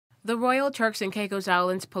The Royal Turks and Caicos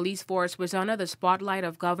Islands police force was under the spotlight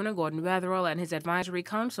of Governor Gordon Wetherill and his advisory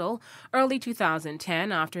council early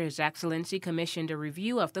 2010 after His Excellency commissioned a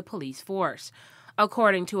review of the police force.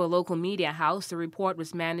 According to a local media house, the report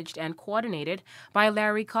was managed and coordinated by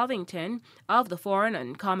Larry Covington of the Foreign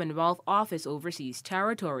and Commonwealth Office Overseas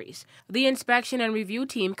Territories. The inspection and review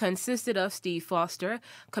team consisted of Steve Foster,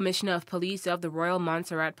 Commissioner of Police of the Royal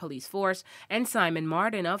Montserrat Police Force, and Simon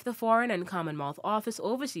Martin of the Foreign and Commonwealth Office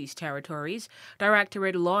Overseas Territories,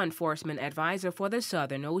 Directorate Law Enforcement Advisor for the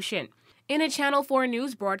Southern Ocean. In a Channel 4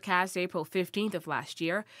 News broadcast April 15th of last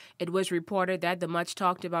year, it was reported that the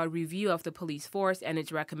much-talked-about review of the police force and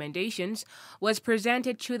its recommendations was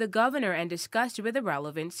presented to the governor and discussed with the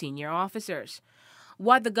relevant senior officers.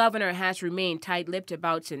 What the governor has remained tight-lipped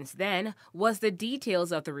about since then was the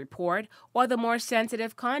details of the report or the more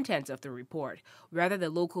sensitive contents of the report, whether the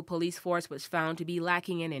local police force was found to be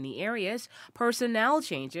lacking in any areas, personnel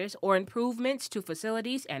changes, or improvements to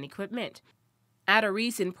facilities and equipment. At a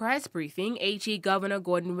recent press briefing, HE Governor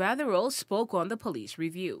Gordon Wetherill spoke on the police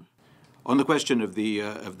review. On the question of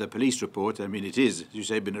the police report, I mean, it is, as you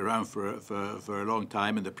say, been around for a long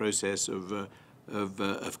time, and the process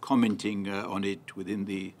of commenting on it within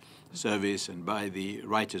the service and by the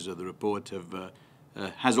writers of the report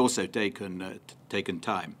has also taken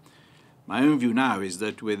time. My own view now is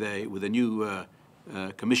that with a new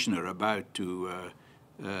commissioner about to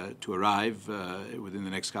arrive within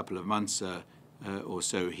the next couple of months or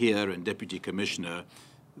so here, and deputy commissioner,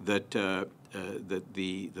 that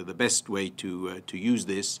the best way to use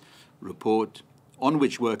this report, on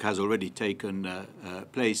which work has already taken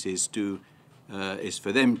place, is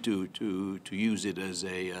for them to use it as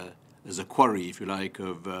a quarry, if you like,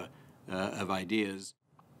 of ideas,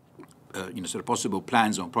 sort of possible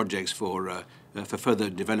plans on projects for further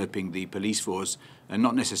developing the police force, and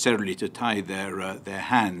not necessarily to tie their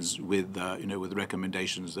hands with with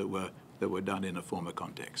recommendations that were done in a former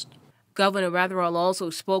context. Governor Wetherill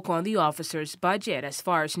also spoke on the officers' budget. As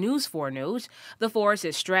far as News 4 knows, the force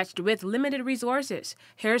is stretched with limited resources.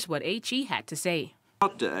 Here's what HE had to say.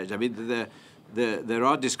 I mean, there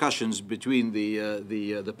are discussions between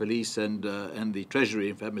the police and the Treasury.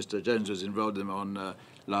 In fact, Mr. Jones was involved in them on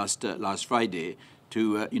last Friday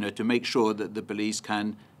to make sure that the police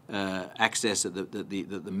can access, that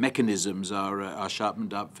the mechanisms are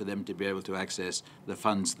sharpened up for them to be able to access the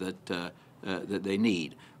funds that they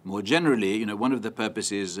need. More generally, one of the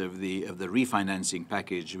purposes of the refinancing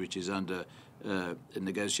package, which is under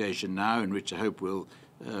negotiation now, and which I hope will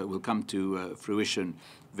come to fruition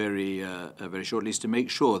very shortly, is to make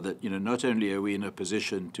sure that not only are we in a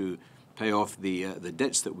position to pay off the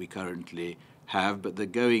debts that we currently have, but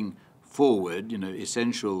that going forward,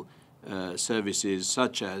 essential services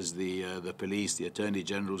such as the police, the Attorney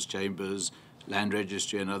General's chambers, land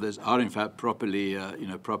registry, and others are in fact properly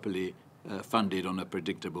funded on a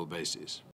predictable basis.